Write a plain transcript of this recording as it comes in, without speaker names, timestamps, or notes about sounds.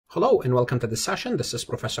Hello and welcome to this session. This is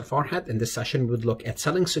Professor Farhat. In this session, we would look at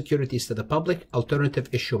selling securities to the public, alternative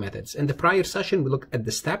issue methods. In the prior session, we looked at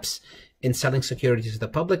the steps in selling securities to the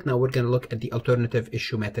public. Now we're going to look at the alternative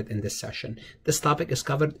issue method in this session. This topic is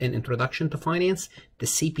covered in Introduction to Finance, the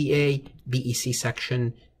CPA BEC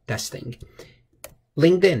section testing.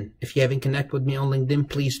 LinkedIn, if you haven't connected with me on LinkedIn,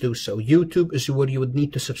 please do so. YouTube is where you would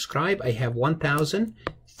need to subscribe. I have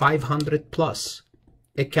 1,500 plus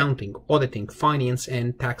accounting, auditing, finance,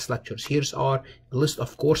 and tax lectures. Here's our list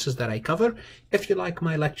of courses that I cover. If you like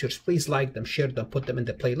my lectures, please like them, share them, put them in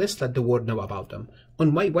the playlist, let the world know about them.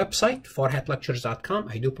 On my website, farhatlectures.com,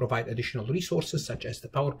 I do provide additional resources such as the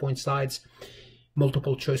PowerPoint slides,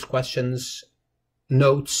 multiple choice questions,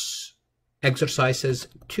 notes, exercises,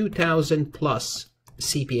 2,000 plus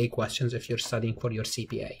CPA questions if you're studying for your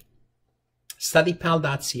CPA.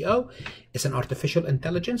 StudyPal.co is an artificial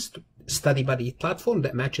intelligence study buddy platform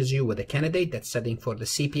that matches you with a candidate that's studying for the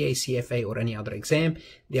CPA, CFA, or any other exam.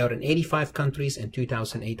 They are in 85 countries and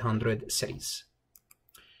 2,800 cities.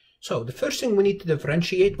 So the first thing we need to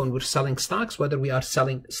differentiate when we're selling stocks, whether we are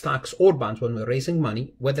selling stocks or bonds when we're raising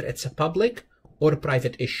money, whether it's a public or a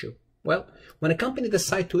private issue. Well, when a company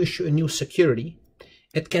decides to issue a new security,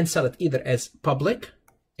 it can sell it either as public,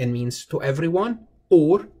 it means to everyone,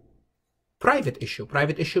 or private issue.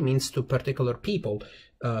 Private issue means to particular people,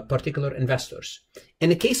 particular investors. In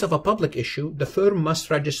the case of a public issue, the firm must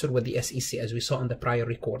register with the SEC, as we saw in the prior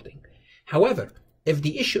recording. However, if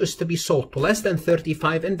the issue is to be sold to less than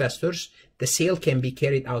 35 investors, the sale can be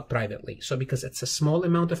carried out privately. So because it's a small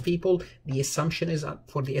amount of people, the assumption is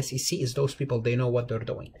for the SEC is those people, they know what they're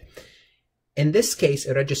doing. In this case,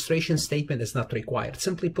 a registration statement is not required.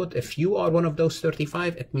 Simply put, if you are one of those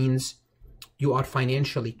 35, it means you are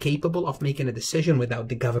financially capable of making a decision without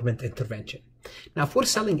the government intervention. Now, for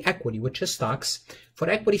selling equity, which is stocks, for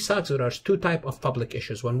equity stocks, there are two types of public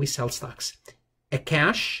issues when we sell stocks. A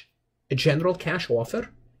general cash offer,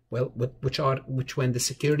 well, which when the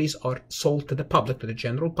securities are sold to the public, to the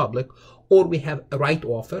general public, or we have a right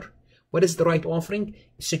offer. What is the right offering?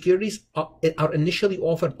 Securities are initially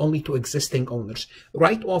offered only to existing owners.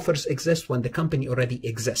 Right offers exist when the company already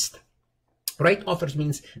exists. Right offers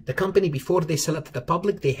means the company, before they sell it to the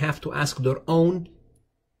public, they have to ask their own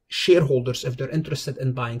shareholders if they're interested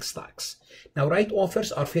in buying stocks. Now, right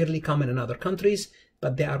offers are fairly common in other countries,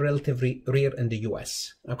 but they are relatively rare in the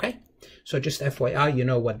US. Okay? So just FYI, you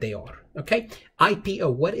know what they are. Okay?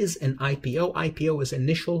 IPO. What is an IPO? IPO is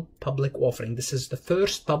initial public offering. This is the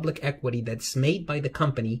first public equity that's made by the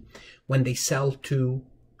company when they sell to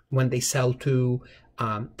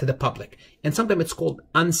the public. And sometimes it's called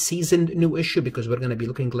unseasoned new issue because we're going to be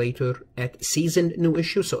looking later at seasoned new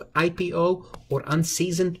issue. So IPO or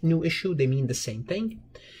unseasoned new issue, they mean the same thing.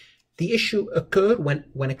 The issue occur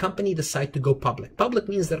when a company decides to go public. Public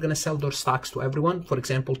means they're going to sell their stocks to everyone. For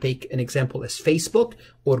example, take an example as Facebook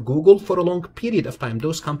or Google. For a long period of time,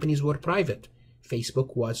 those companies were private.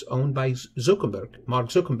 Facebook was owned by Mark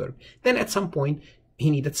Zuckerberg. Then at some point, he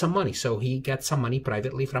needed some money, so he got some money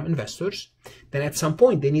privately from investors. Then at some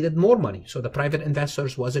point, they needed more money, so the private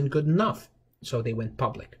investors wasn't good enough, so they went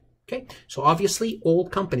public. Okay, so obviously, all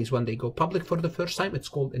companies, when they go public for the first time, it's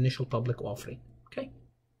called initial public offering. Okay,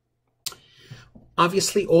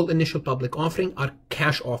 obviously, all initial public offering are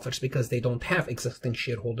cash offers because they don't have existing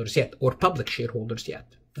shareholders yet or public shareholders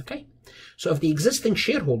yet. Okay, so if the existing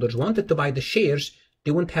shareholders wanted to buy the shares, they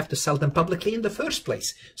wouldn't have to sell them publicly in the first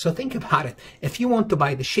place. So think about it. If you want to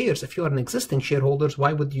buy the shares, if you are an existing shareholders,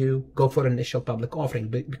 why would you go for initial public offering?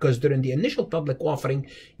 Because during the initial public offering,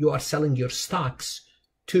 you are selling your stocks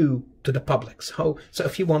to the public. So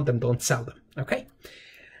if you want them, don't sell them. Okay.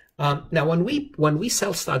 Now, when we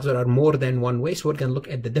sell stocks, there are more than one way. So we're going to look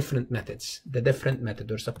at the different methods.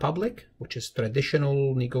 There's a public, which is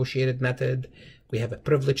traditional negotiated method. We have a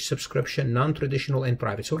privileged subscription, non-traditional, and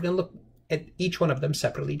private. So we're going to look at each one of them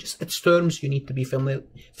separately. Just its terms you need to be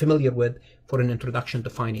familiar with for an Introduction to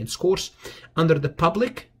Finance course. Under the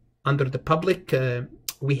public,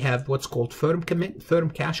 we have what's called firm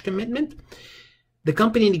cash commitment. The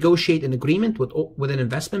company negotiates an agreement with an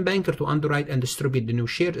investment banker to underwrite and distribute the new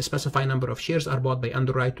shares. A specified number of shares are bought by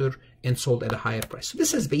underwriter and sold at a higher price. So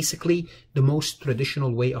this is basically the most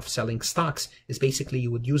traditional way of selling stocks. Is basically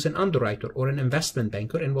you would use an underwriter or an investment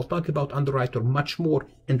banker, and we'll talk about underwriter much more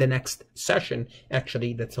in the next session.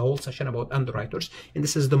 Actually, that's a whole session about underwriters, and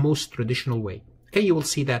this is the most traditional way. Okay, you will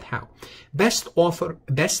see that how. Best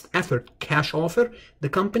effort cash offer. The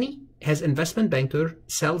company has investment banker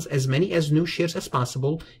sells as many as new shares as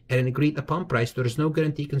possible at an agreed upon price. There is no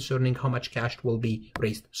guarantee concerning how much cash will be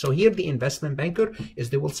raised. So here the investment banker is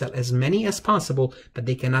they will sell as many as possible, but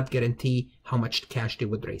they cannot guarantee how much cash they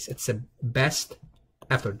would raise. It's a best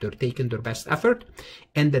effort. They're taking their best effort.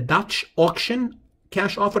 And the Dutch auction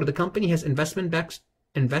cash offer, the company has investment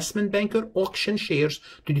banker auction shares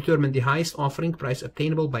to determine the highest offering price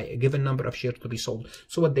obtainable by a given number of shares to be sold.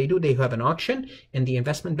 So what they do, they have an auction, and the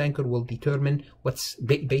investment banker will determine what's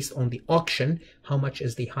based on the auction, how much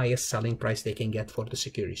is the highest selling price they can get for the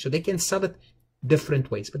security. So they can sell it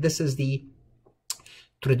different ways, but this is the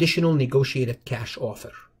traditional negotiated cash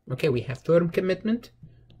offer. Okay, we have firm commitment,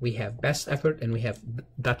 we have best effort, and we have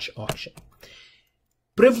Dutch auction.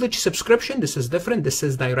 Privilege subscription, this is different. This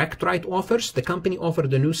is direct right offers. The company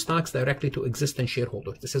offered the new stocks directly to existing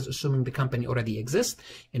shareholders. This is assuming the company already exists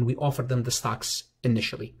and we offer them the stocks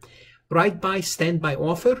initially. Right buy, standby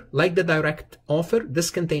offer, like the direct offer,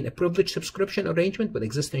 this contains a privilege subscription arrangement with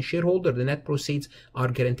existing shareholder. The net proceeds are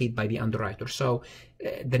guaranteed by the underwriter. So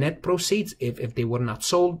the net proceeds, if they were not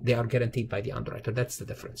sold, they are guaranteed by the underwriter. That's the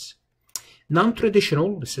difference.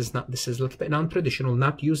 Non-traditional, this is a little bit non-traditional,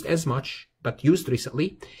 not used as much, but used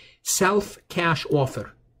recently. Self-cash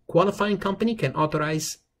offer. Qualifying company can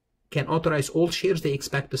authorize all shares they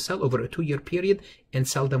expect to sell over a 2-year period and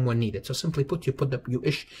sell them when needed. So simply put, you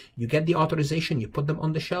get the authorization, you put them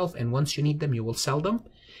on the shelf, and once you need them, you will sell them.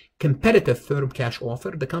 Competitive firm cash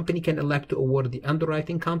offer. The company can elect to award the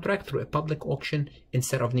underwriting contract through a public auction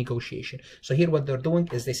instead of negotiation. So here what they're doing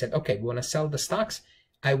is they said, okay, we want to sell the stocks.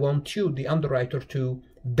 I want you, the underwriter, to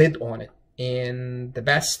bid on it, and the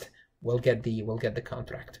best will get the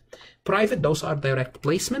contract. Private, those are direct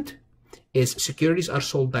placement. Is securities are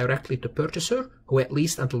sold directly to purchaser, who at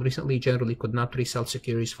least until recently generally could not resell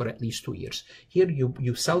securities for at least 2 years. Here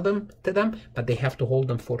you sell them to them, but they have to hold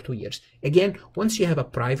them for 2 years. Again, once you have a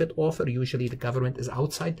private offer, usually the government is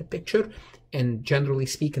outside the picture, and generally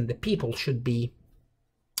speaking, the people should be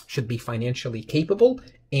financially capable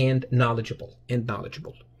and knowledgeable.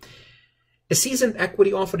 A seasoned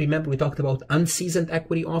equity offer, remember we talked about unseasoned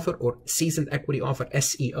equity offer or seasoned equity offer,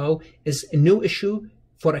 SEO, is a new issue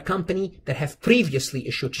for a company that have previously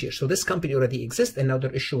issued shares. So this company already exists and now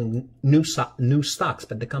they're issuing new stocks,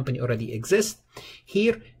 but the company already exists.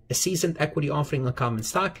 Here, a seasoned equity offering on common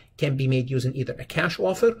stock can be made using either a cash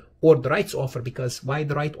offer or the rights offer. Because why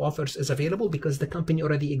the right offers is available? Because the company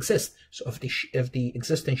already exists. So if the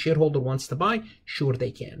existing shareholder wants to buy, sure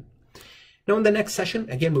they can. Now in the next session,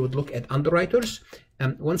 again, we would look at underwriters.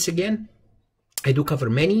 Once again, I do cover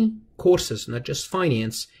many courses, not just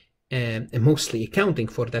finance, and mostly accounting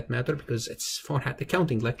for that matter, because it's for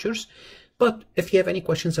accounting lectures. But if you have any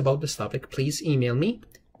questions about this topic, please email me.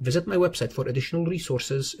 Visit my website for additional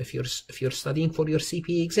resources. If you're studying for your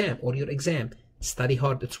CPA exam or your exam, study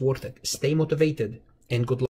hard, it's worth it. Stay motivated, and good luck.